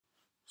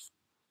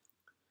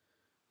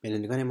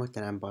بینندگان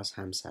محترم باز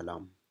هم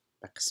سلام.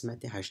 به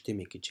قسمت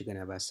هشتمی که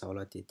چگونه به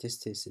سوالات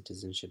تست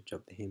سیتیزنشیپ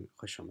جواب دهیم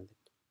خوش آمدید.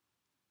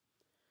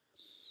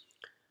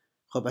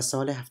 خب از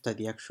سوال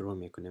 71 شروع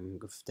میکنیم.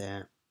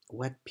 گفته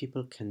What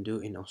people can do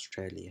in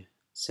Australia.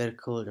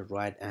 Circle the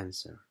right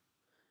answer.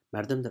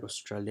 مردم در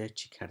استرالیا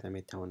چی کرده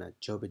میتواند؟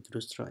 جواب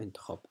درست را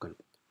انتخاب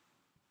کنید.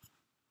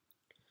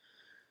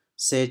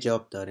 3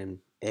 جواب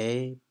داریم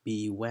A, B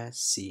و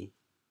C.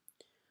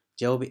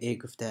 جواب A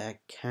گفته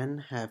can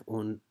have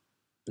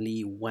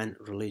only one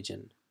religion.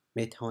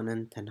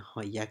 میتوانند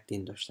تنها یک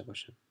دین داشته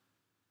باشند.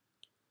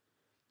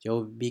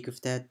 جواب B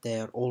گفته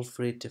they are all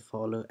free to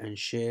follow and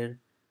share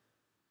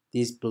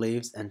these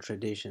beliefs and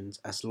traditions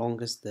as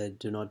long as they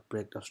do not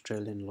break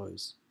Australian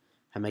laws.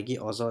 همگی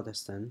آزاد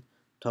هستند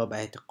تا به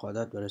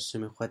اعتقادات و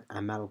رسوم خود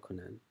عمل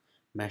کنند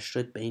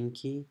مشروط به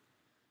اینکه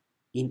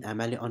این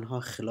عمل آنها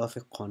خلاف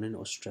قانون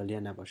استرالیا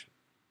نباشد.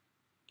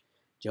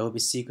 جواب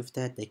C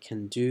گفته they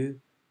can do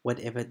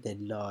whatever they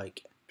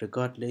like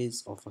regardless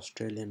of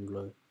Australian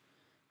law.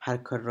 هر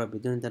کار را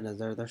بدون در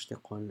نظر داشت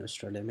قانون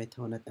استرالیا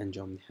میتواند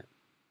انجام دهند.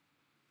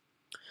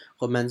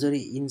 خب منظور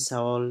این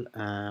سوال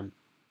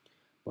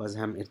باز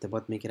هم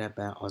ارتباط میگیره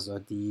به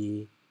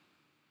آزادی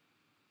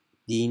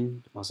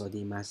دین،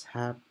 آزادی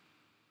مذهب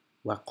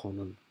و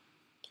قانون.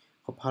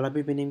 خب حالا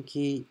ببینیم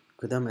که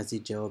کدام از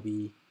این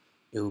جوابی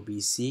A و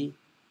B C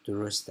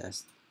درست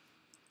است.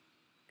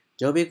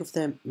 جوابی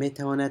گفته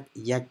میتواند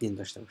یک دین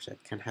داشته باشد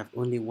can have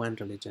only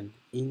one religion.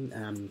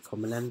 این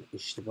کاملا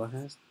اشتباه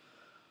است.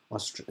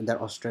 در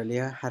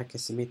استرالیا هر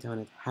کسی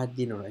میتواند هر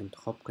دین را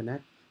انتخاب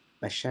کند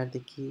به شرطی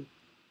که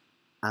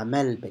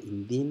عمل به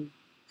این دین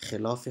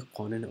خلاف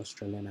قانون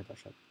استرالیا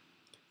نباشد.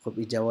 خب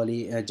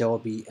این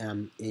جوابی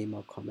ای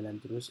ما کاملا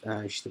درست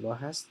اشتباه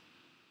هست.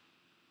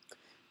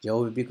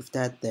 جواب بی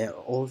گفته they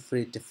are all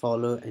free to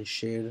follow and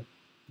share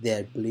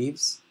their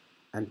beliefs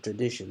and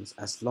traditions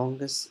as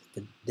long as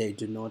they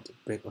do not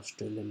break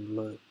Australian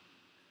law.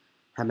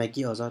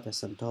 همگی آزاد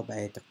هستند تا به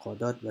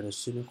اعتقادات و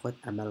رسوم خود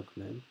عمل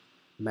کنند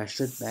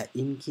مشروط به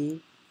اینکه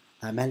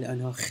عمل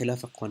آنها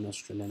خلاف قانون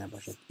استرالیا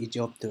نباشد. این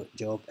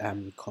جواب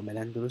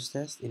کاملا درست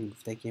است. این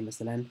گفته که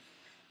مثلا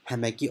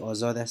همگی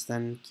آزاد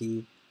هستند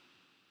که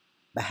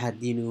به هر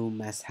دین و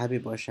مذهبی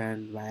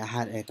باشند و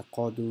هر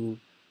اعتقاد و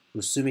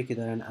رسومی که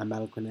دارن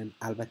عمل کنند.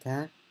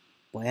 البته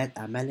باید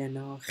عمل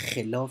آنها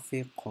خلاف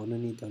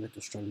قانونی دولت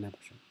استرالیا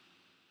نباشد.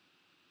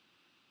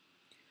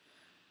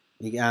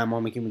 دیگه ما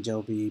میگیم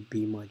جواب B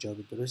ما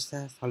جواب درست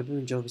است. حالا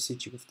ببین جواب C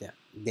چی گفته.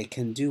 They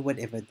can do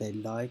whatever they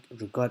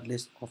like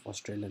regardless of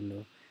Australian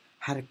law.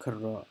 هر کار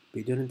را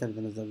بدون در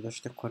نظر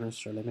داشته قانون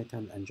استرالیا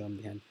میتونن انجام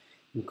دهند.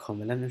 این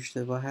کاملا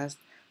اشتباه است.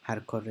 هر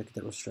کار را که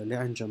در استرالیا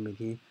انجام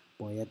میدی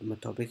باید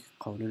مطابق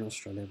قانون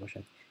استرالیا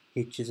باشد.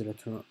 هیچ چیز را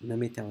تو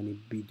نمیتوانی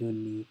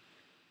بدون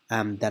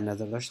در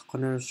نظر داشت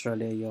قانون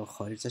استرالیا یا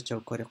خارج از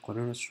چوکار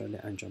قانون استرالیا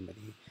انجام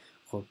بدهی.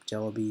 خب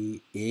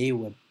جوابی A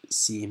و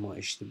C ما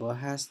اشتباه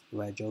هست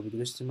و جواب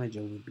درست ما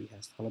جواب B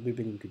هست. حالا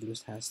ببینیم که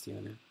درست هست یا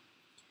نه.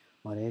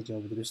 آره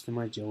جواب درست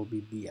ما جواب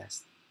B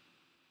است.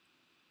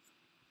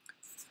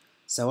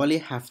 سوال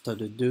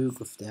 72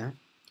 گفته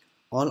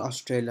All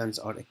Australians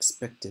are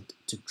expected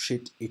to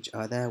treat each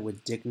other with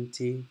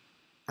dignity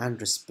and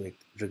respect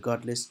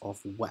regardless of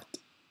what.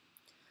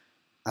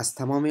 از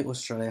تمام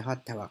استرالیایی ها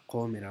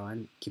توقع می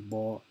روند که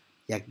با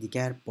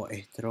یکدیگر با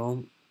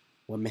احترام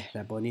و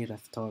مهربانی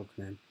رفتار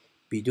کنند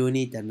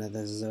بدونی در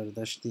نظر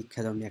داشتی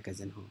کدام یک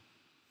از اینها.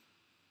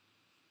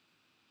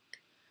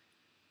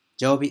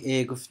 جواب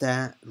A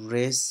گفته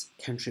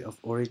race, country of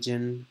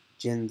origin,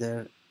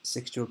 gender,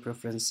 sexual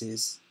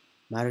preferences,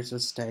 marital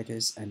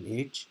status and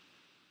age.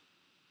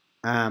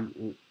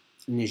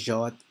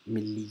 نژاد،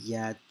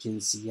 ملیت،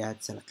 جنسیت،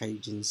 سلقه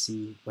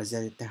جنسی،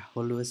 وضعیت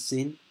تحول و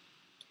سن.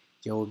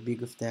 جواب B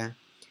گفته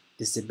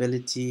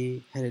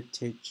disability,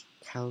 heritage,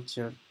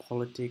 culture,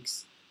 politics,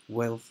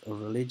 wealth or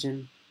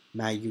religion.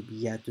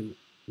 معیوبیت و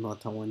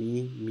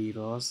ناتوانی،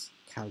 میراث،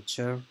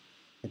 culture،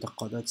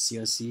 اعتقادات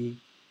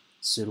سیاسی،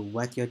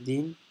 ثروت یا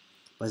دین.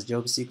 پس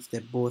جواب C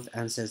گفته both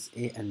answers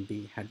A and B.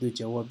 هر دو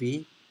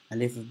جوابی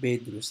الف و B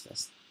درست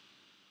است.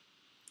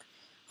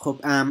 خب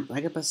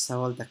اگر پس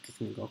سوال دقیق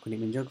نگاه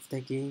کنیم اینجا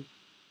گفته که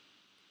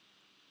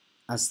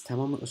از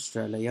تمام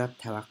استرالیا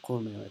توقع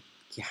می‌رود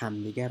که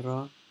همدیگر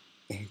را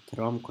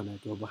احترام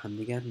کند و با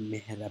همدیگر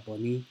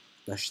مهربانی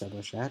داشته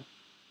باشد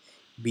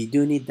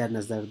بدون در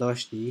نظر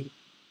داشتی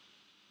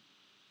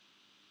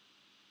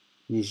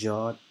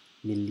نژاد،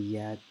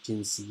 ملیت،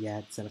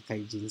 جنسیت،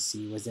 سلقه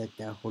جنسی، وضعیت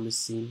تأهل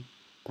سن.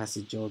 پس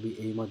جواب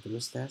A ما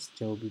درست است.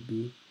 جواب B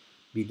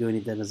بدون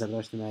در نظر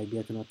داشت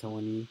معیوبیت و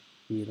ناتوانی،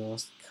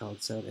 میراث،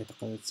 کالچر،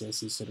 اعتقادات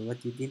سیاسی،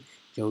 ثروت دین.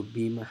 جواب B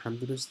ما هم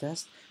درست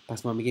است.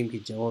 پس ما میگیم که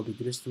جواب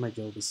درست ما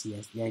جواب C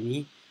است.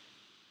 یعنی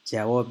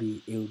جواب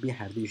A و B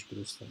هر دویش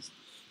درست است.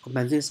 خب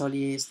منظور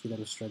سوالی است که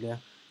در استرالیا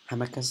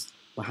همه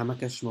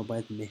کس شما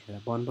باید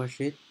مهربان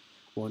باشید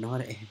و آنها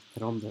را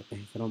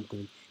احترام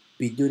کنید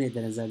بدون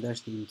در نظر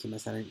داشت که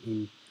مثلا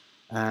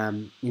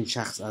این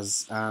شخص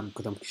از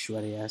کدام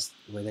کشوری است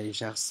و در این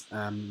شخص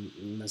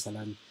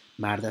مثلا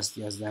مرد است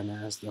یا زن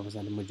است، یا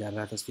مثلا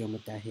مجرد است یا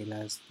متأهل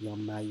است، یا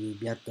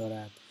معیوبیت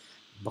دارد،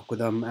 با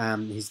کدام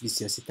حزب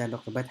سیاسی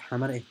تعلق، باید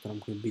همه را احترام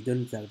کنیم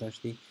بدون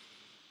زرداشتی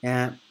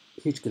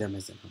هیچ کدام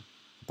از اینها.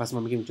 پس ما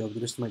میگیم جواب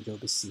درست ما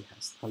جواب سی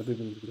هست. حالا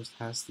ببینیم درست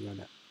هست یا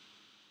نه.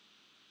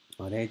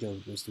 آره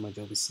جواب درست ما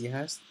جواب سی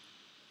هست.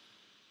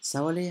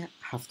 سوال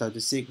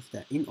 73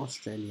 گفته in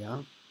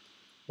Australia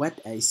what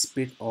a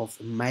spirit of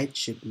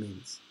mateship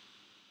means.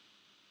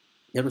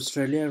 در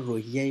استرالیا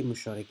روحیه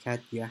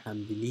مشارکت یا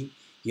همدلی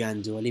یا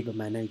انزوالی به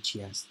معنای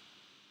چی است؟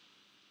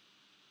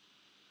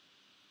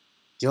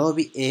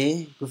 جواب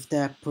A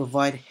گفته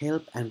provide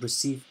help and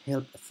receive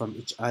help from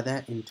each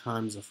other in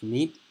times of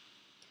need.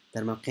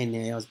 در موقع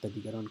نیاز به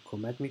دیگران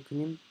کمک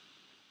میکنیم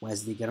و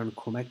از دیگران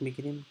کمک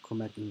میگیریم.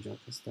 کمک اینجا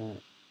گفته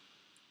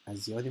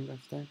از یادم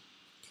رفته.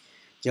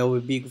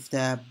 جواب B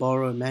گفته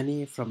borrow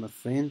money from a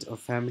friend or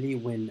family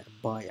when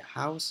buy a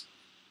house.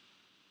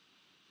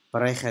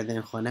 برای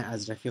خریدن خانه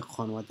از رفیق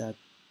خانواده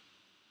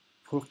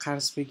پول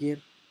قرض بگیر.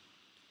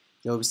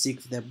 جواب C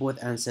گفته both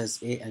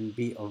answers A and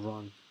B are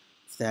wrong.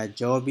 گفته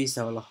جوابی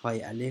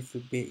سوالهای الف و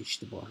ب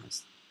اشتباه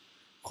است.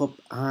 خب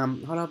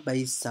حالا به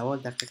این سوال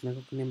دقیق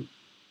نگاه کنیم.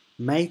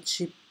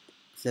 mateship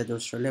در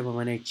استرالیا با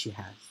معنی چی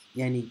هست؟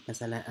 یعنی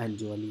مثلا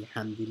انزوالی،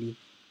 همدلی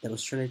در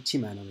استرالیا چی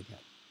معنا میده؟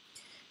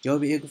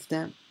 جواب A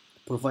گفته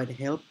provide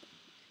help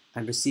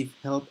and receive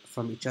help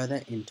from each other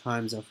in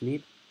times of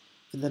need.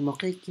 در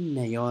موقعی که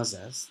نیاز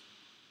است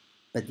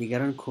به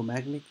دیگران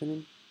کمک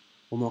میکنیم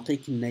و موقعی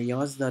که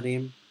نیاز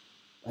داریم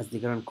از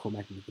دیگران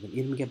کمک میکنیم.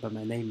 این میگه به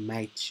معنای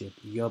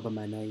mateship یا به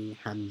معنای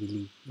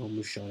همدلی یا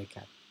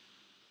مشارکت.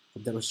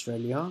 خب در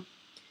استرالیا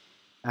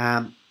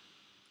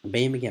به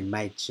این میگه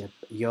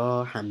mateship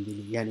یا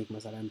همدلی، یعنی که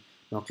مثلا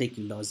موقعی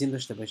که لازم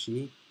داشته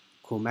باشی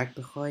کمک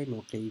بخوای،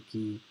 موقعی که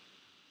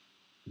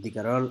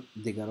دیگران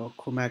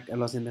کمک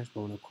لازم داشت به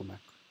اونا کمک.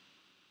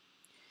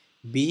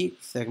 B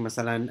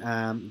مثلا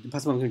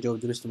پس ما میگیم جواب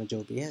درست ما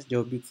جواب B هست.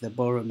 جواب B گفته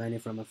borrow money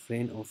from a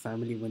friend or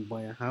family when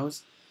buy a house.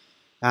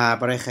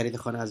 برای خرید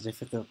خانه از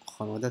رفیق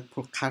خانوادت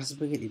پول قرض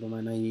بگیر. این به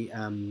معنای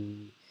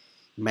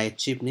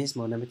mateship نیست،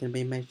 ما نمیتونیم به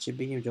این mateship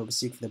بگیم. جواب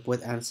C گفته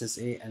both answers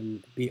A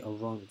and B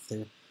are wrong.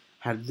 گفته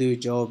هر دو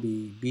جواب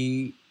B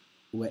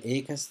و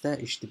A هسته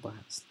اشتباه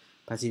است.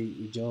 پس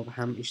این جواب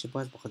هم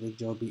اشتباه است، بخاطر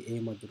جواب A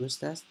ما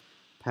درست است.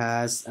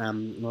 پس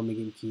ما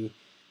میگیم که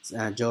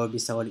جواب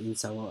این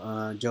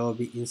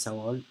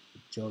سوال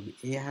جواب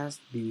A هست.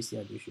 B و C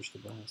هر دوش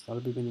اشتباه هست. حالا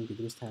ببینیم که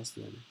درست هست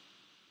یا نه.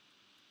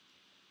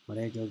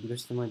 برای جواب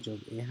درست ما جواب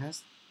A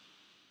هست.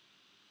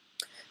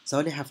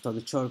 سوال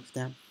 74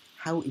 گفته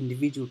how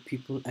individual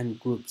people and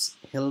groups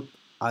help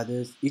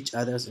each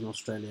others in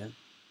Australia.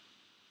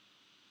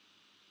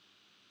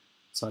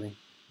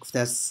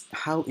 گفته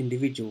how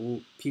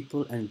individual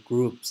people and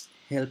groups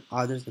help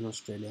others in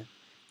Australia.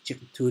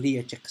 چطوری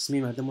یا چه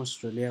قسمی مردم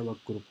استرالیا و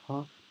گروپ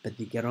ها به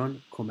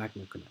دیگران کمک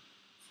میکنند.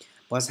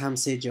 باز هم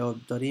سه جواب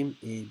داریم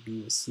A, B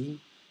و C.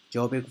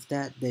 جواب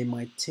گفته they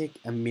might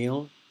take a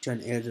meal to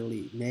an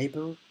elderly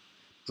neighbor,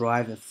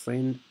 drive a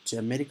friend to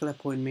a medical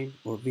appointment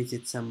or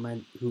visit someone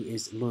who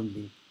is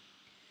lonely.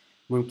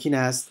 ممکن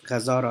است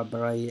غذا را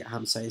برای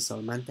همسایه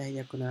سالمند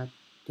تهیه کند،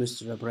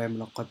 دوست را برای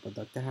ملاقات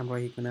با دکتر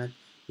همراهی کند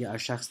یا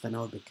از شخص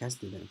تنها به کس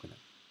دیدن کند.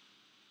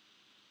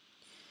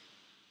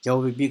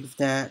 جواب B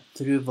گفته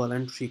through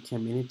voluntary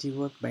community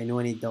work به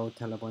عنوان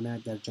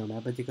داوطلبانه در جامعه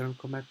به دیگران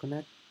کمک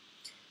کند.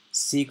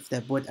 C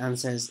گفته both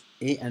answers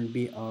A and B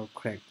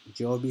are correct.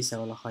 جوابی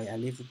سوالهای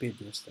الف و ب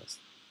درست است.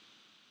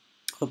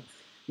 خب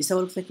این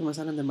سوال گفته که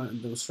مثلا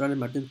در استرالیا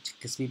مردم چه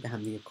قسمی به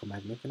هم دیگه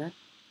کمک میکنند،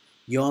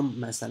 یا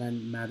مثلا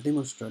مردم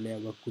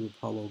استرالیا و گروپ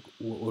ها و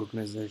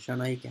ارگانیزیشن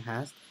هایی که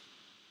هست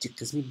چه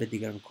قسمی به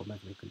دیگران کمک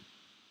میکنند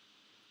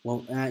و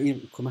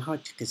این کمک ها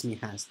چه قسمی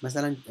هست.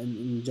 مثلا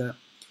اینجا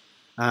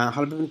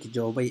حالا ببینید که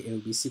جوابای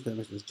A و B C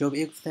کدامش درست. جواب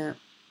A گفته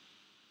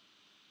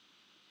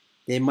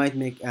they might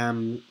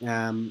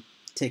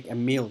take a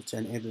meal to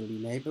an elderly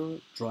neighbor,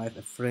 drive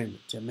a friend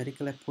to a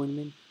medical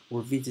appointment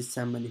or visit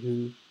someone who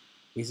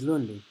is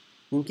lonely.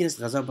 ممکن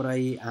است غذا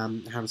برای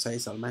همسایه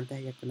سالمند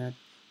تهیه کند،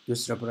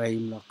 دوست را برای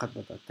ملاقات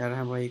با دکتر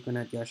همراهی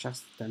کند یا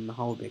شخص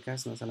تنها و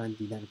بیکس مثلا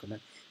دیدن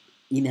کند.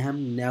 این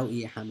هم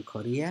نوعی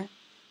همکاریه.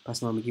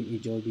 پس ما میگیم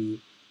این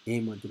جوابی A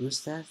ما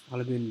درست است.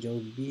 حالا ببینیم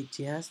جواب B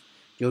چی هست.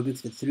 جوابی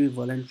گفته through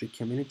voluntary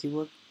community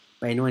work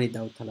به عنوان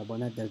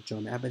داوطلبانه در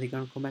جامعه به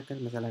دیگران کمک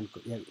کنند. مثلا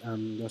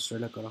در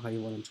استرالیا کارهای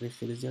والنتری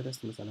خیلی زیاد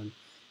است، مثلا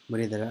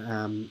مورد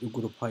در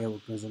گروپ های و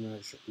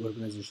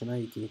ارگانیزیشن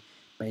هایی که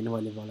به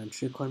عنوان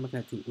والنتری کار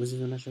میکنند تو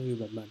عضو نشوی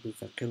و مردم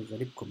فقیر و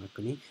غریب کمک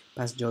کنی.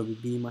 پس جواب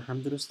B ما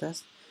هم درست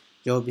است.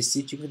 جواب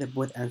C چی گفته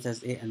both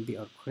answers A and B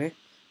are correct.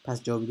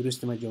 پس جواب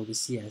درست ما جواب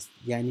C است.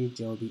 یعنی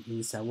جواب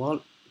این سوال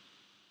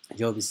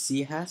جواب C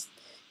هست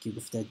که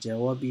گفته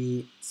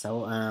جوابی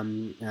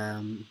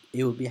A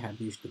و B هر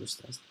دویش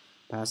درست است.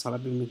 پس حالا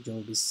ببینیم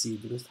جواب C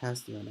درست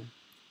هست یا نه.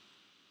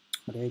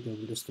 برای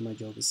جواب درست ما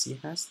جواب C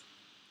هست.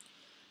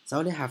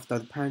 سوال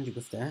 75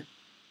 گفته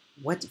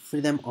What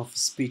freedom of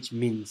speech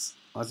means.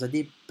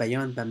 آزادی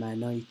بیان به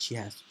معنای چی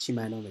هست؟ چی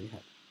معنا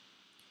می‌دهد؟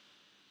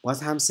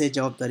 باز هم 3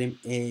 جواب داریم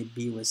A,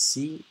 B و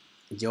C.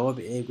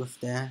 جواب A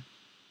گفته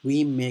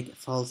We make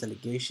false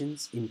allegations,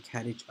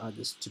 encourage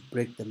others to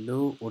break the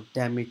law or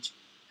damage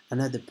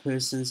another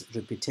person's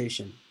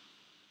reputation.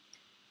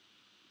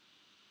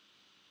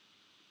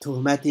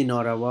 تهمت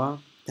ناروا،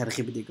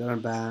 ترغیب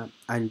دیگران به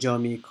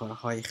انجام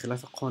کارهای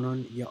خلاف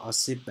قانون یا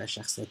آسیب به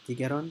شخصیت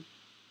دیگران.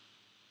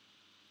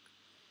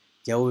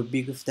 جواب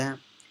B گفته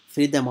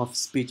Freedom of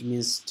speech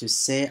means to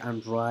say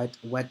and write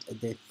what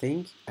they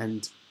think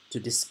and to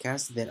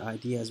discuss their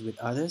ideas with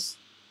others.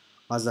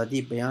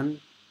 آزادی بیان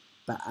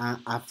به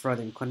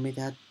افراد امکان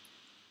میدهد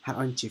هر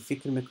آنچه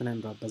فکر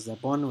میکنند را به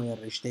زبان و یا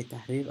رشته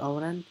تحریر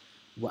آورند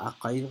و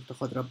عقاید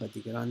خود را به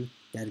دیگران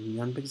در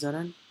میان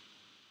بگذارند.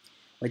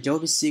 و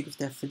جواب C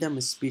گفته Freedom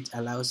of speech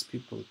allows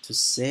people to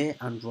say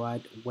and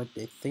write what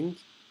they think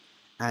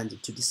and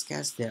to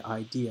discuss their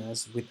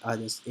ideas with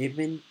others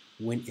even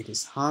when it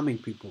is harming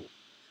people.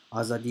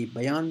 آزادی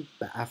بیان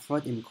به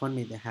افراد امکان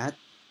میدهد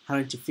هر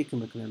آنچه فکر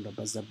میکنند را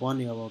به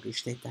زبان یا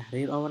رشته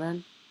تحریر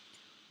آورند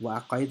و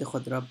عقاید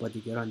خود را با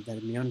دیگران در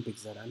میان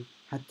بگذارند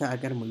حتی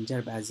اگر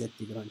منجر به اذیت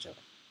دیگران شود.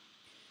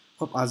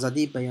 خب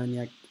آزادی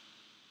بیان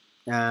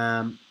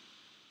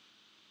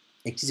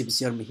یک چیز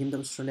بسیار مهم در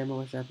استرالیا می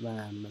باشد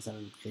و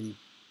مثلا خیلی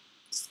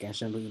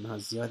دیسکشن روی اینها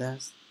زیاد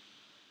است.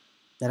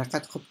 در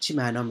حقیقت خب چی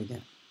معنا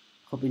میده؟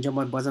 خب اینجا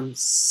ما بازم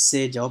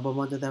 3 جواب با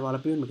ما داده و حالا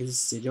ببینیم که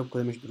 3 جواب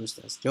کدامش درست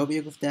است. جواب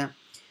یک گفته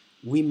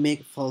We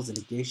make false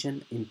allegation,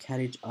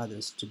 encourage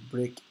others to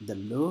break the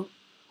law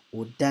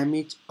or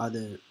damage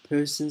other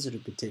person's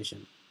reputation.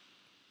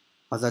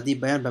 آزادی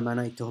بیان به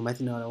معنای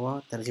تهمت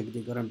ناروا، ترغیب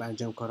دیگران به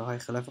انجام کارهای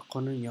خلاف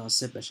قانون یا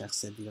آسیب به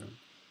شخصیت دیگران.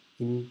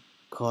 این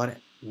کار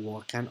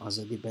واقعا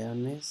آزادی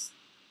بیان نیست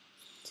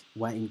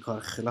و این کار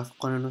خلاف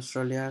قانون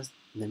استرالیا است.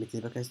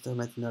 نمیتونی به کسی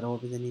تهمت ناروا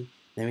بزنی،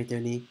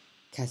 نمیتونی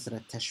کسی را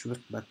تشویق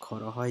به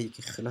کارهایی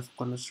که خلاف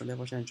قانون استرالیا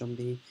باشه انجام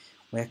دهی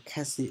و یا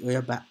کسی و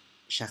یا به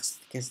شخص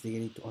کسی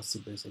دیگری تو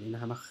آسیب برسانی. اینا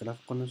همه خلاف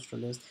قانون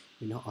استرالیا است.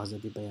 اینا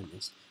آزادی بیان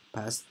نیست.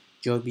 پس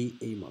جوابی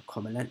ای ما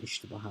کاملا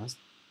اشتباه است.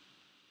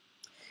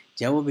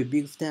 جواب B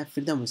گفته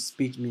Freedom of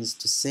speech means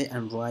to say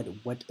and write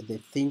what they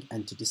think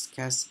and to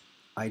discuss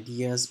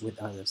ideas with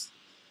others.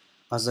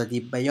 آزادی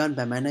بیان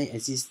به معنای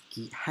عزیز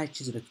که هر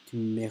چیزی رو که تو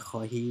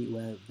میخواهی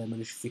و در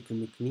منش فکر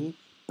میکنی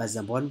به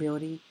زبان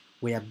بیاری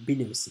و یا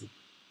بنویسی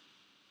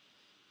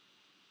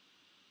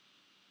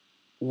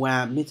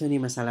و میتونی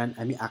مثلا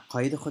امی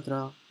عقاید خود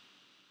را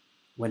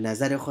و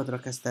نظر خود را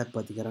کسته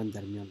با دیگران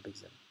در میان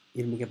بگذاری.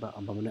 این میگه به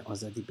معنای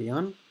آزادی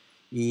بیان.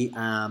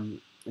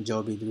 این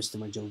جوابی درست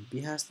ما جواب B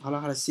هست.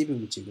 حالا C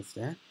ببینیم چی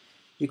گفته.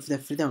 گفته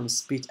Freedom of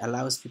speech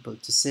allows people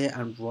to say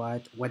and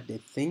write what they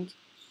think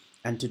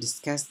and to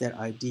discuss their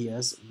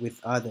ideas with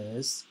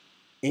others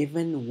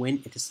even when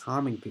it is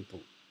harming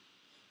people.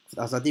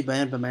 آزادی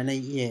بیان به معنی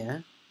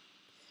ایه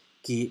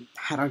که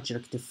هر آنچه را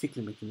که تو فکر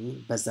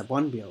میکنی به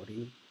زبان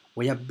بیاری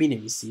و یا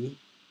بنویسی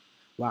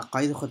و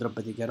عقاید خود را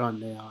به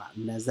دیگران یا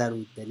نظر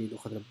و دلیل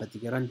خود را به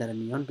دیگران در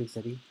میان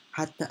بگذاری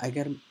حتی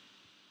اگر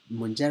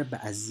منجر به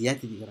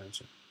اذیت دیگران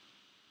شد.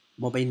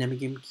 ما به این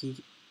نمیگیم که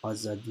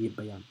آزادی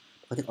بیان،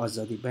 بخاطر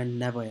آزادی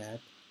بیان نباید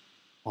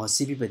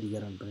آسیبی به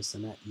دیگران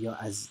برسانه یا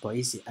از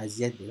باعث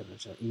اذیت دیگران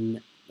شود.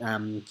 این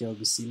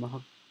جواب C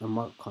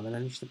ما کاملا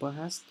اشتباه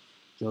هست.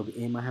 جواب A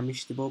ما هم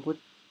اشتباه بود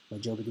و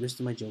جواب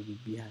درست ما جواب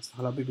B هست.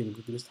 حالا ببینیم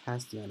که درست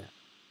هست یا نه.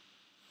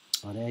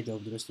 آره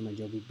جواب درست ما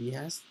جواب B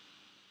هست.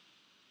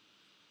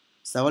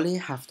 سوال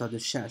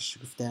 76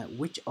 گفته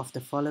Which of the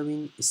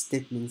following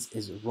statements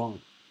is wrong؟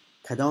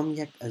 کدام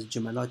یک از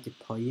جملات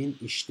پایین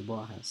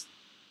اشتباه است؟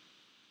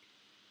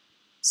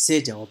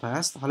 3 جواب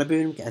هست. حالا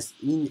ببینیم که از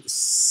این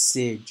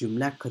 3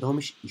 جمله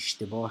کدامش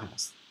اشتباه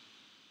است.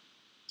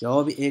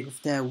 جواب A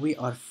گفته We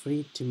are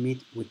free to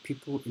meet with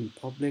people in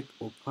public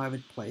or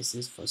private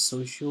places for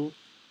social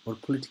or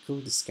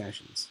political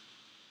discussions.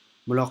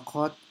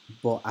 ملاقات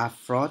با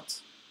افراد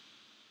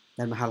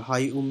در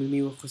محل‌های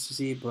عمومی و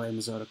خصوصی برای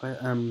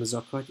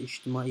مذاکرات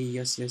اجتماعی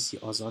یا سیاسی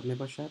آزاد می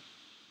باشد.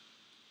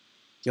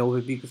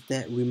 جواب B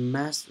گفته We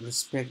must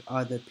respect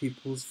other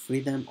people's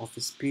freedom of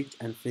speech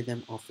and freedom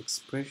of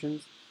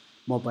expressions.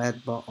 ما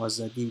باید با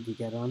آزادی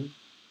دیگران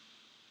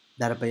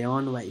در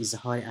بیان و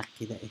اظهار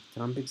عقیده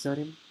احترام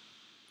بگذاریم.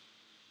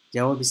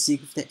 جواب C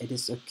گفته It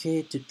is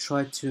okay to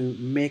try to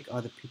make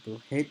other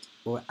people hate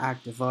or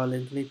act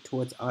violently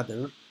towards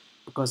others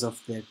because of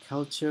their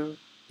culture,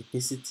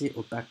 ethnicity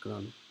or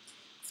background.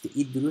 گفته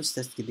این درست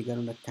است که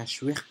دیگران را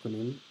تشویق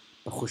کنیم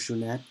به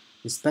خشونت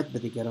نسبت به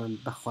دیگران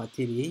به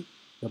خاطری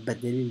یا به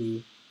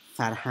دلیل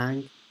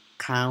فرهنگ،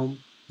 قوم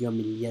یا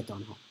ملیت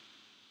آنها.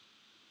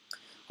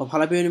 خب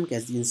حالا ببینیم که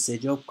از این 3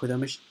 جواب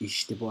کدامش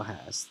اشتباه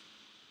است.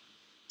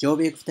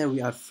 جواب گفته We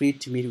are free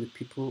to meet with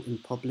people in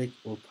public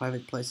or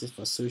private places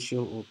for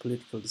social or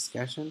political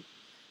discussion.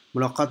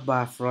 ملاقات با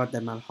افراد در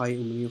محل‌های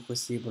عمومی و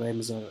خصوصی برای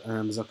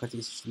مذاکرات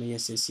اجتماعی یا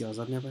سیاسی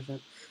آزاد می باشد.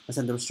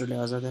 مثلا در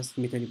استرالیا آزاد است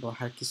که میتونی با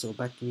هر کی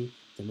صحبت کنی،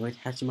 در مورد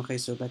هر چی میخوای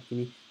صحبت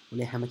کنی،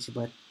 ولی همه چی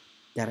باید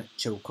در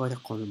چوکات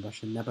قانون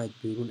باشه، نباید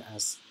بیرون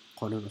از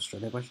قانون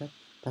استرالیا باشد.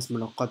 پس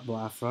ملاقات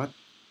با افراد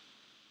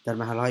در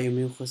محل‌های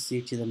عمومی و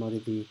خصوصی چه در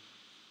مورد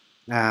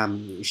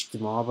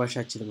اجتماع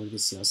باشه، چه در مورد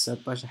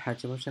سیاست باشه، هر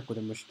چه باشه،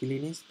 کدام مشکلی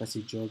نیست. پس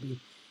جوابی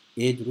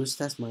A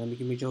درست است. ما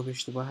میگیم جواب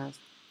اشتباه است.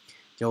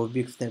 جواب B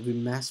گفته we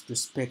must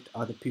respect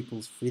other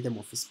people's freedom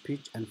of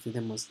speech and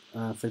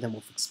freedom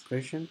of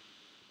expression.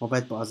 ما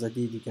باید به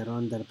آزادی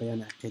دیگران در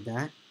بیان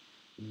عقیده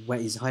و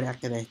اظهار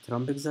عقیده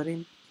احترام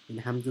بگذاریم. این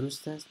هم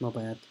درست است. ما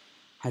باید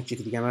هر چی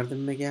که دیگر مردم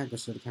میگه در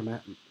صورتی که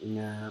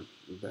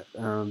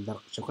در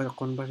شکل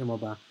قانون باشه، ما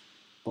با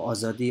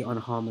آزادی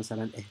آنها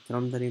مثلا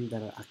احترام داریم.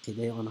 در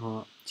عقیده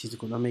آنها چیزی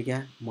که اونا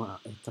میگه ما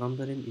احترام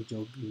داریم. این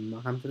جواب ما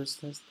هم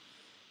درست است.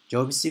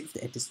 جواب C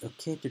گفته it is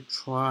okay to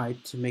try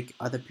to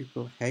make other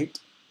people hate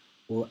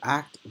or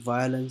act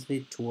violently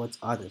towards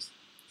others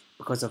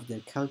because of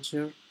their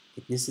culture,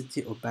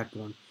 ethnicity or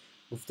background.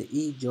 گفته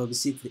ای جواب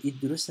C گفته ای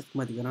درست است که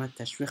ما دیگران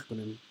تشویق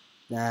کنیم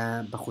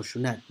به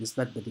خشونت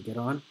نسبت به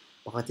دیگران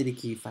به خاطری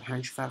که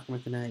فرهنگش فرق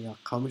میکنه یا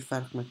قومش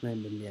فرق میکنه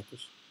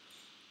ملیتش.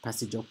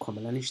 پس جواب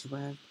کاملا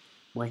اشتباه است.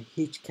 ما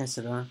هیچ کس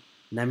را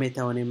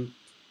نمیتوانیم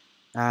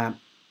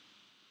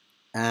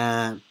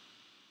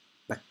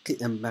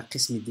به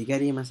قسم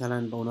دیگری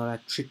مثلا به اونا را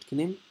تریت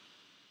کنیم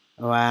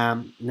و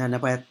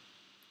نباید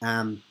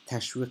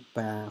تشویق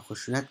به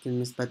خشونت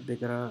کنیم نسبت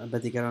به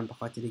دیگران به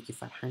خاطری که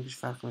فرهنگش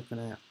فرق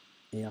میکنه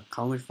یا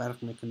قومش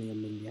فرق میکنه یا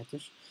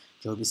ملیتش.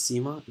 جواب C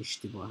ما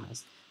اشتباه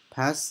است.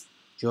 پس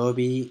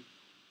جوابی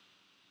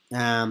A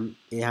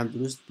هم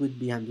درست بود،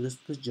 B هم درست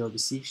بود، جواب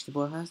C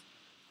اشتباه است.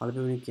 حالا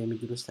ببینیم که همی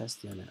درست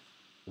است یا نه.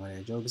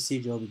 جواب C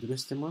جواب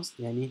درست ماست.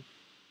 یعنی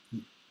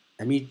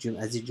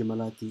از این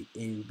جملاتی A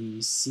و B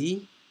و C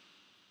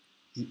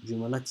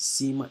جملات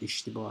C ما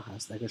اشتباه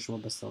هست. اگر شما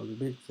به سوال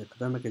ببینید که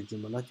کدام یک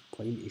جملات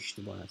پایین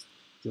اشتباه است،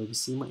 جواب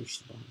C ما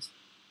اشتباه است.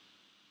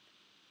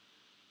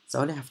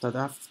 سوال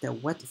 77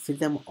 What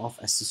freedom of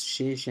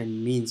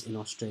association means in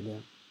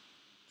Australia?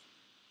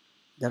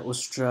 در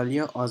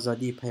استرالیا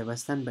آزادی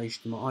پیوستن به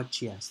اجتماعات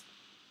چی است؟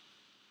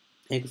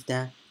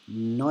 گفته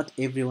not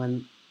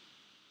everyone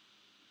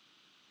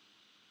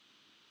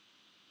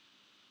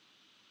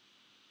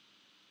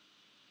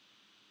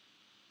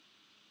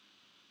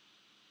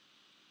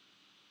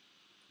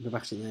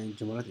ببخشید این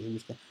جملات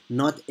نوشته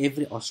not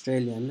every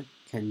Australian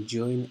can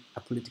join a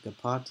political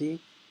party.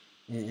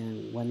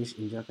 وانش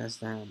اینجا که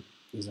است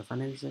اضافه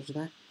نوشته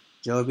شده.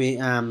 جواب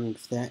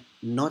گفته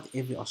not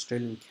every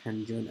Australian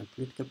can join a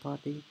political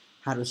party.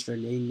 هر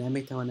استرالیایی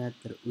نمیتواند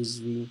در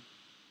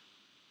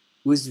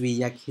عضوی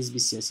یک حزب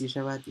سیاسی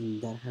شود. این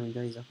در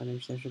همینجا اضافه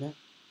نوشته شده.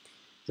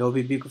 جواب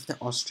بی گفته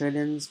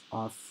Australians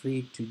are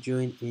free to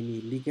join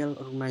any legal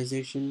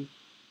organization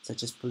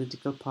such as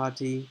political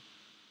party,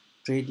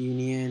 trade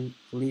union,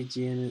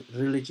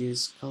 religious,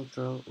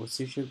 cultural or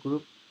social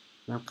group.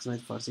 من قسمت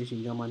فارسیش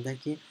اینجا مانده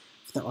که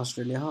گفته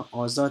استرالیا ها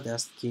آزاد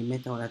است که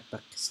میتواند به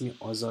قسم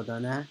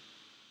آزادانه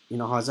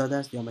اینا آزاد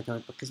است یا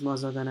میتواند به قسم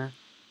آزادانه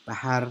به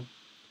هر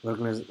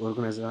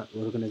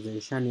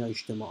ارگانیزیشن یا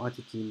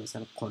اجتماعاتی که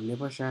مثلا قانونی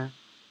باشه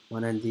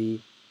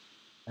مانندی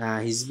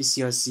حزب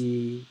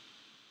سیاسی،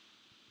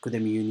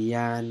 کدام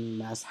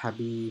یونین،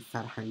 مذهبی،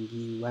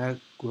 فرهنگی و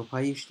گروه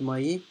های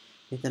اجتماعی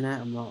میتونه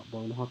اما با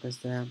اونها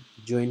کسته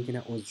جوین کنه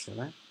عضو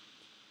شده.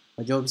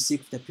 و جواب C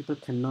گفته people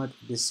cannot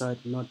decide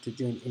not to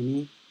join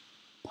any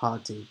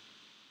party.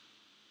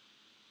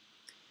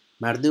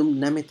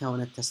 مردم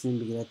نمیتواند تصمیم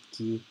بگیرد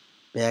که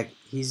به یک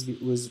حزب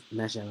عضو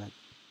نشود.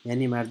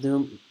 یعنی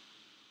مردم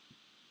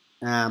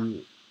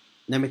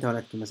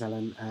نمیتواند که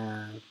مثلا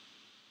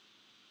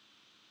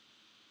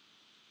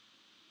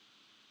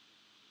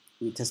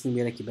تصمیم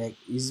بگیرد که به یک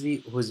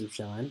حزب عضو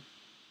شوند.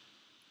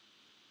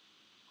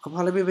 خب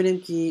حالا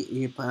ببینیم که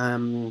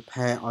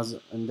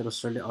در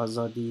استرالیا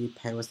آزادی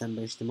پیوستن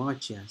به اجتماع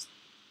چی است.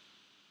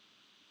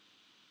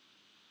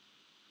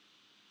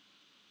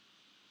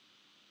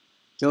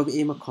 جواب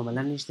ای ما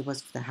کاملا اشتباه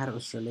است. هر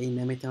استرالیایی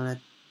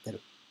نمیتواند در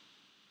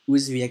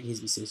عضو یک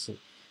حزب سیاسی.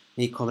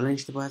 این کاملا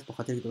اشتباه است به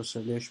خاطر که در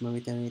استرالیا شما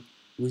میتونید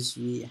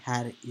عضو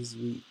هر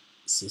حزب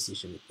سیاسی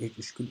شوید.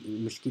 هیچ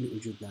مشکلی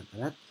وجود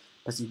ندارد.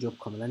 پس این جواب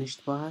کاملا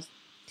اشتباه است.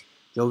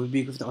 جواب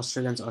بی گفته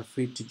Australians are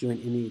free to join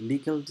any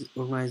legal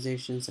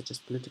organization such as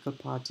political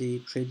party,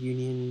 trade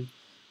union,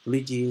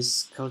 religious,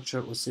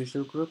 cultural or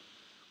social group.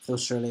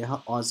 استرالیا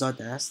ها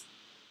آزاد است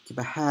که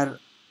به هر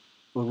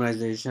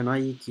ارگانیزیشن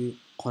هایی که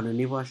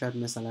قانونی باشد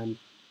مثلا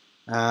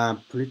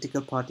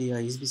political party یا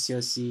حزب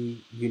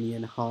سیاسی،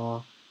 یونین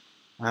ها،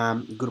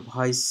 گروپ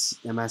های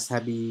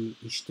مذهبی،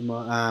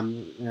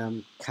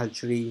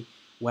 کلچری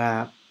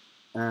و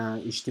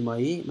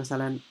اجتماعی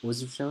مثلا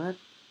عضو شود.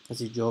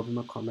 پس جواب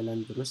ما کاملا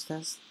درست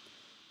است.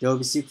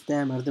 جواب C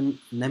گفته مردم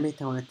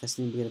نمیتواند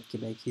تصمیم بگیرد که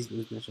به یک حزب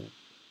عضو نشود.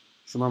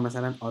 شما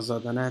مثلا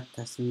آزادانه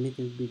تصمیم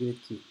میتونید بگیرید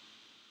که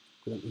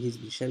کدام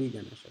حزب شوید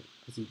یا نشوید.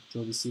 پس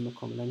جواب C ما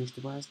کاملا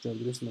اشتباه است.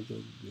 جواب درست ما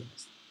جواب B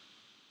است.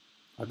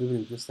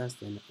 ببینیم درست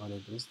است یا نه.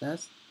 درست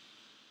است.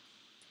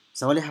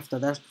 سوال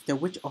 78 گفته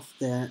which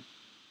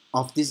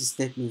of these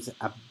statements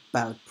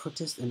about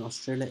protest in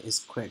Australia is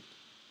correct.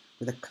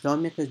 گفته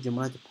کدام یک از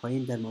جملات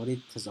پایین در مورد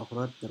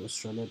تظاهرات در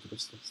استرالیا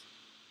درست است.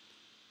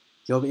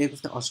 جواب A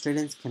گفته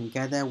Australians can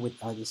gather with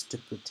others to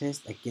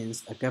protest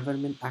against a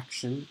government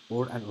action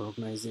or an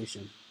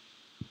organization.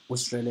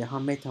 استرالیا ها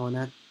می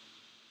تواند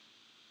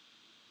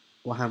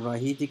با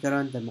همراهی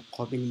دیگران در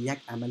مقابل یک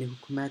عمل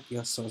حکومت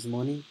یا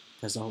سازمانی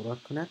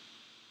تظاهرات کند.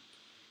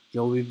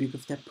 جواب B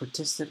گفته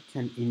protester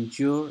can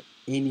injure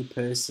any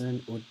person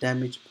or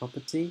damage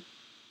property.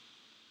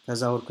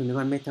 تظاهر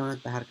کنندگان می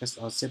توانند به هر کس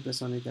آسیب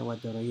رسانیده و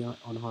دارایی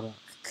آنها را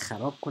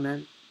خراب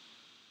کنند.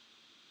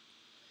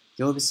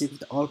 جواب C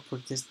گفته all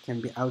protests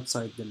can be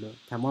outside the law.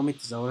 تمام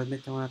تظاهرات می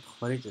تواند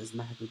خارج از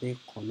محدوده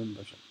قانون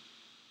باشد.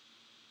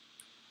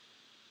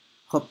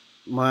 خب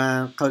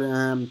ما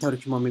طوری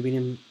که ما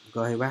میبینیم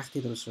گاهی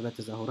وقتی در استرالیا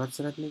تظاهرات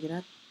صورت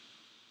میگیرد.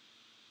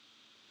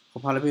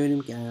 خب حالا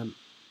ببینیم که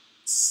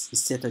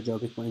 3 تا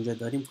جوابی که ما اینجا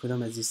داریم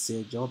کدام از این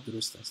 3 جواب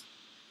درست است.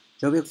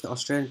 جواب گفته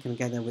Australian can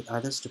gather with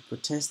others to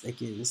protest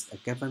against a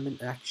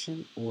government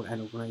action or an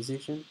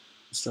organization.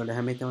 استرالیا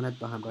هم میتواند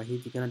با همراهی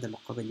دیگران در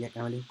مقابل یک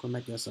عمل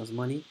حکومت یا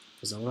سازمانی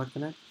تظاهرات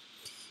کند.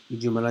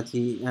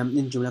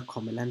 این جمله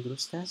کاملا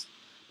درست است،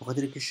 به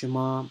خاطر که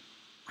شما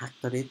حق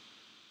دارید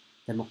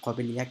در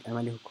مقابل یک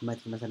عمل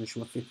حکومتی مثلا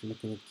شما فکر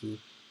میکنید که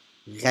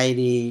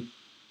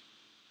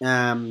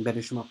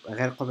برای شما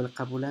غیر قابل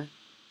قبوله،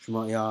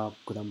 شما یا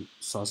کدام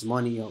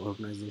سازمانی یا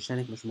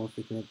ارگانیزیشنی که شما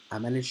فکر کنید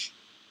عملش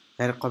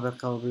غیر قابل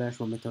قبوله،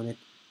 شما میتونید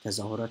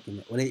تظاهرات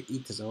کنید، ولی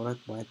این تظاهرات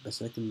باید به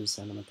صورت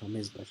مسالمت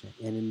آمیز باشه،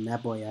 یعنی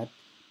نباید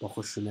با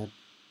خشونت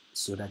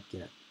صورت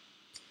گیرد.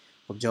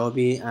 خب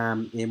جوابی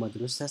ما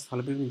درست است.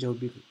 حالا ببینید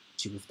جوابی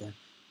چی گفته.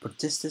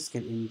 Protesters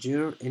can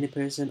injure any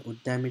person or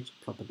damage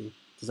property.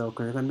 تظاهر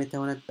کنندگان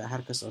میتواند به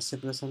هر کس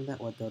آسیب رسانده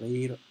و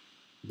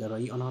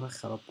دارایی آنها را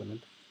خراب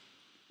کنند.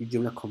 این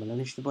جمله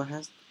کاملا اشتباه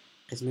است.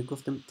 قسمی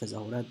گفتم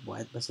تظاهرات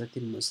باید به صورت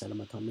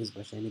مسالمت آمیز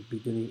باشه، یعنی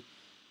بدون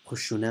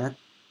خشونت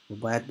و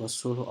باید با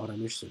صلح و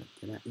آرامش صورت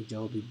کنه. این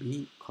جواب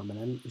بی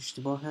کاملا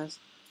اشتباه است.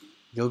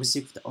 جواب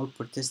سی گفته all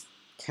protests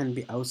can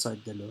be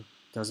outside the law.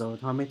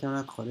 تظاهرات ها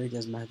میتواند خارج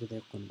از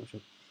محدوده قانون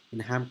باشد.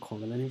 این هم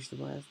کاملا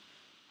اشتباه است.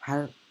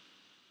 هر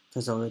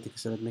تظاهراتی که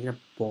صورت میگیره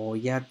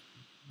باید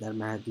در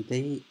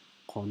محدوده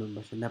قانون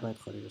باشه، نباید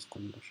خارج از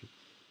قانون باشه.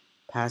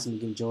 پس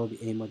میگیم جواب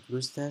A ما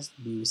درست است،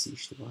 B و C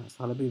اشتباه است.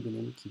 حالا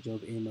ببینیم که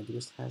جواب A ما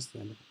درست هست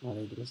یا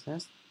نه. درست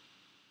است.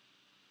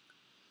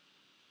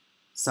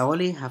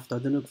 سوال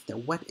 79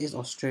 گفته What is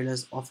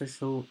Australia's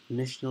official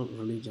national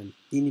religion?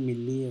 دین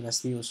ملی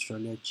رسمی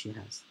استرالیا چی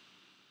هست؟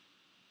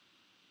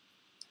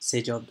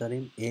 3 جواب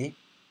داریم A،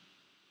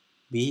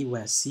 B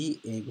و C.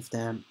 A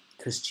گفته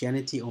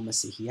Christianity و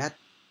مسیحیت.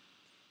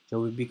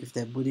 جواب B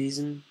گفته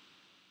Buddhism,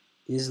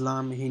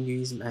 Islam,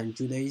 Hinduism and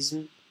Judaism.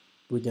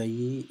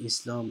 بودایی،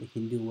 اسلام،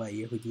 هندو و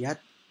یهودیت.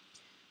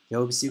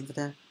 جواب C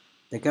گفته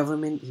The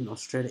government in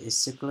Australia is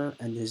secular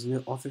and there is no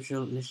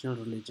official national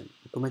religion.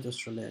 حکومت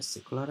استرالیا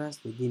سکولار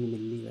است و دین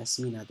ملی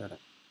رسمی ندارد.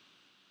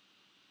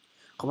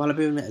 خب حالا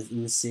ببینیم از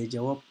این 3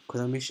 جواب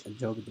کدامش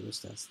جواب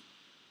درست است.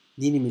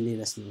 دین ملی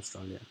رسمی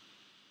استرالیا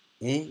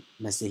A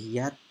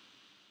مسیحیت.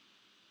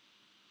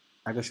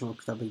 اگر شما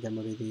کتابی در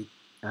مورد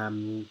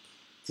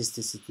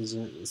تست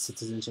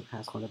Citizenship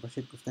هست خوانده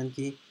باشید، گفتن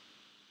که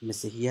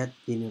مسیحیت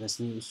دین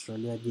رسمی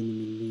استرالیا، دین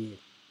ملی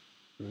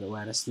و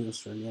رسمی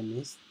استرالیا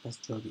نیست. پس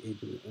جواب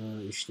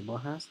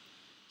اشتباه است.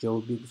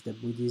 جواب B گفته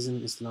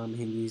بودیزم، اسلام،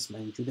 هندویسم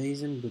و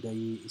جودایزم.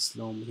 بودایی،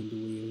 اسلام، هندو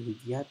و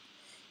یهودیت.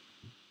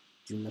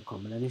 جمله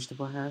کاملا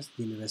اشتباه است.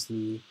 دین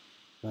رسمی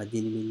و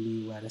دین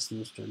ملی و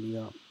رسمی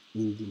استرالیا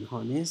این دین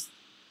ها نیست.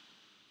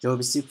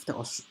 جواب C گفته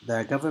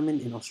The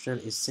government in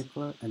Australia is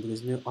secular and there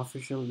is no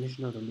official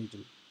national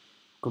religion.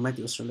 حکومت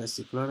استرالیا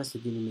سکولار است و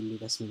دین ملی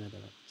رسمی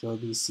ندارد.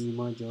 جواب C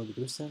ما جواب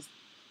درست است.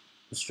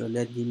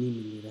 استرالیا دینی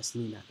ملی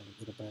رسمی ندارد.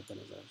 این رو باید در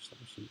نظر داشته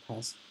باشیم.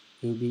 پس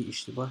جواب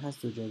اشتباه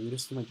هست و جواب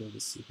درست ما جواب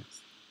C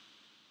هست.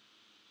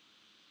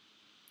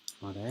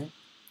 آره.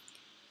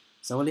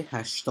 سوال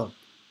 80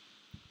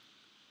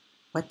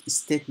 What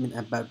statement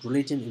about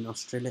religion in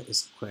Australia is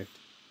correct?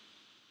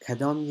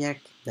 کدام یک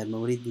در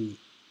مورد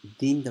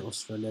دین در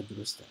استرالیا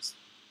درست است؟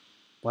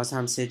 باز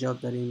هم 3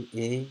 جواب داریم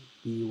A,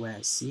 B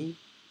و C.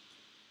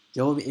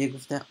 جواب A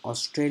گفته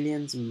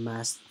Australians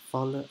must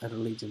follow a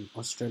religion.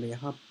 استرالیا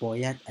ها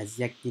باید از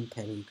یک دین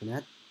پیروی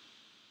کند.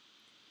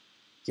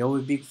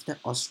 جواب B گفته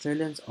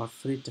Australians are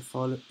free to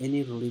follow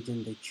any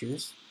religion they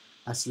choose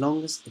as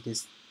long as it is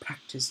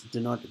practiced do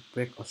not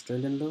break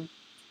Australian law.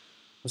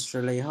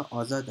 استرالیا ها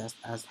آزاد است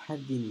از هر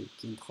دینی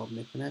که انتخاب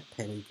میکند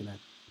پیروی کند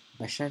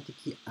به شرطی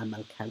که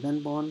عمل کردن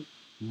با آن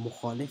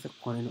مخالف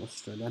قانون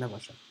استرالیا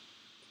نباشد.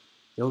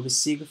 جواب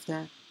C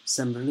گفته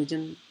Some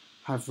religion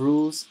have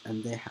rules and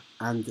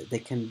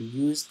they can be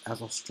used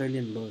as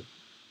Australian law.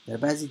 در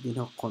بعضی دین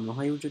ها قانون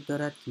های وجود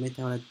دارد که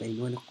میتواند به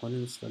عنوان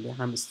قانون استرالیا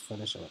هم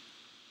استفاده شود.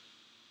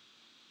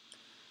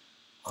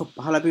 خب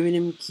حالا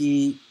ببینیم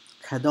که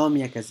کدام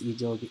یک از این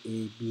جواب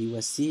A, B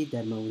و C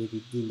در مورد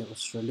دین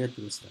استرالیا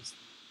درست است.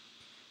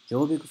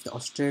 جوابی گفته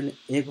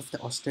A گفته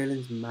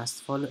Australians must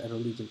follow a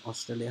religion.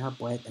 استرالیا ها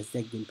باید از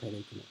یک دین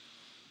پیروی کنند.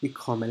 این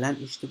کاملا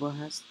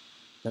اشتباه است.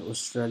 در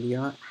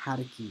استرالیا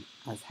هر کی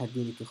از هر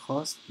دینی که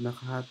خواست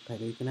میخواهد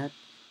پیروی کند،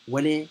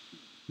 ولی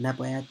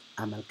نباید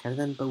عمل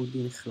کردن به اون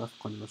دین خلاف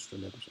قانون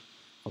استرالیا باشه.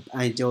 خب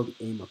این جواب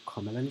ای ما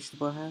کاملا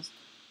اشتباه هست.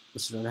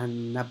 استرالیا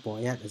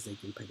نباید از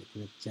دین پیدا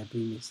کنه، جبری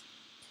نیست.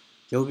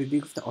 جواب بی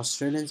گفته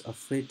Australians are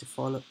free to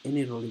follow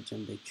any religion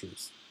they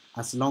choose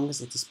as long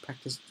as it is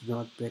practiced do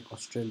not break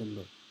Australian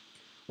law.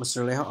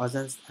 استرالیا ها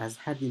آزاد است از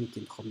هر دینی که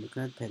انتخاب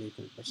میکنند پیروی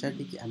کنند به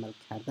شرطی که عمل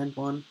کردن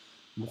با آن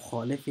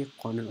مخالف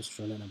قانون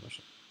استرالیا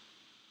نباشد.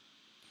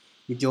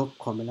 این جواب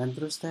کاملا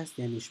درست است،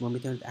 یعنی شما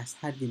میتونید از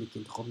هر دینی که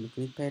انتخاب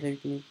میکنید پیروی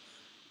کنید،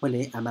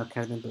 ولی عمل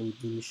کردن به اون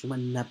دین شما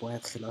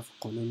نباید خلاف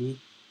قانونی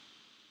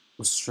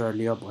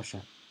استرالیا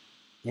باشد.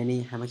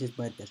 یعنی همه چیز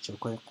باید در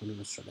چوکای قانون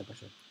استرالیا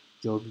باشد.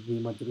 جواب بی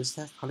ما درست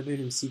است. حالا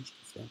ببینیم سی چی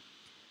گفته.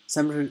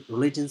 Some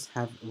religions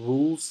have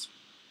rules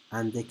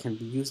and they can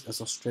be used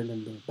as Australian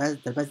law.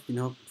 در بعضی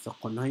دین‌ها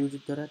قانون‌هایی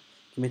وجود دارد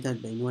که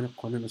میتواند به عنوان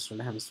قانون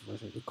استرالیا هم استفاده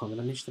شود. این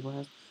کاملا اشتباه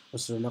است.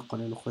 استرالیا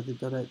قانون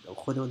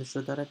خودش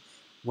را دارد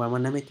و ما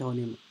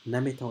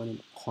نمیتوانیم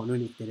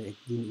قانونی که در یک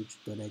دین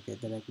وجود دارد که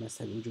در یک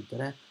مذهب وجود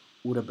دارد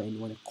او را به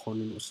عنوان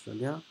قانون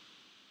استرالیا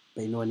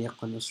به عنوان یک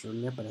قانون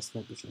استرالیا به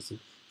رسمیت بشناسیم.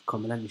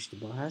 کاملا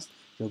اشتباه است.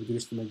 جواب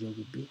درست ما جواب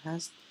بی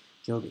هست.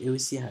 جواب ای و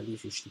سی هر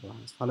دوش اشتباه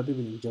هست. حالا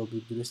ببینیم جواب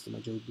درست ما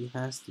جواب بی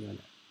هست یا نه.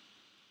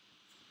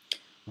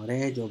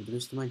 آره جواب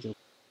درست ما جواب.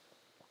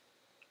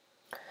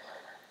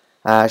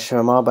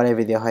 شما برای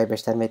ویدیوهای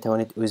بیشتر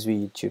میتوانید عضو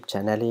یوتیوب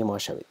چنل ما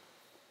شوید.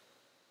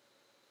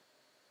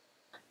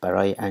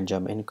 برای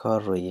انجام این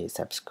کار روی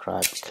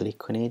سابسکرایب کلیک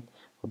کنید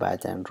و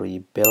بعدا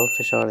روی بیل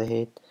فشار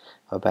دهید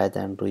و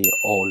بعدا روی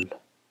اول.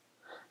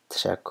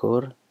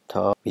 تشکر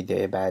تا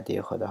ویدیو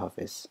بعدی.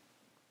 خداحافظ.